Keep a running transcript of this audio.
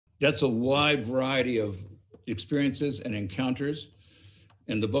That's a wide variety of experiences and encounters.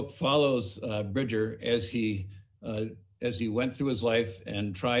 And the book follows Bridger as he went through his life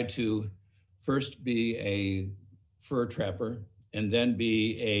and tried to first be a fur trapper and then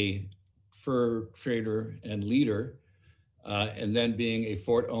be a fur trader and leader, and then being a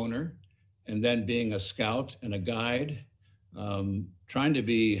fort owner, and then being a scout and a guide, trying to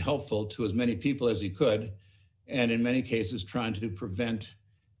be helpful to as many people as he could, and in many cases trying to prevent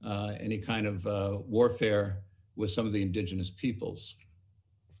any kind of warfare with some of the indigenous peoples.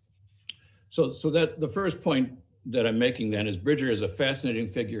 So that the first point that I'm making then is Bridger is a fascinating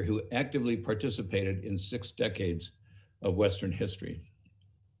figure who actively participated in 6 decades of Western history.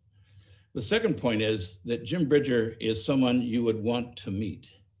 The second point is that Jim Bridger is someone you would want to meet.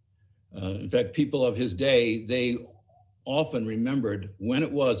 In fact, people of his day, they often remembered when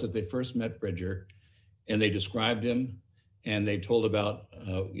it was that they first met Bridger, and they described him, and they told about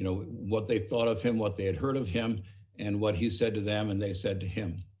what they thought of him, what they had heard of him, and what he said to them and they said to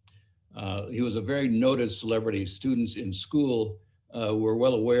him. He was a very noted celebrity. Students in school were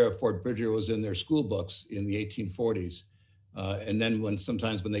well aware of Fort Bridger, was in their school books in the 1840s. And then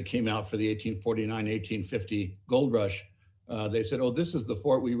sometimes when they came out for the 1849, 1850 gold rush, they said, oh, this is the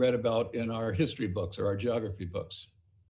fort we read about in our history books or our geography books.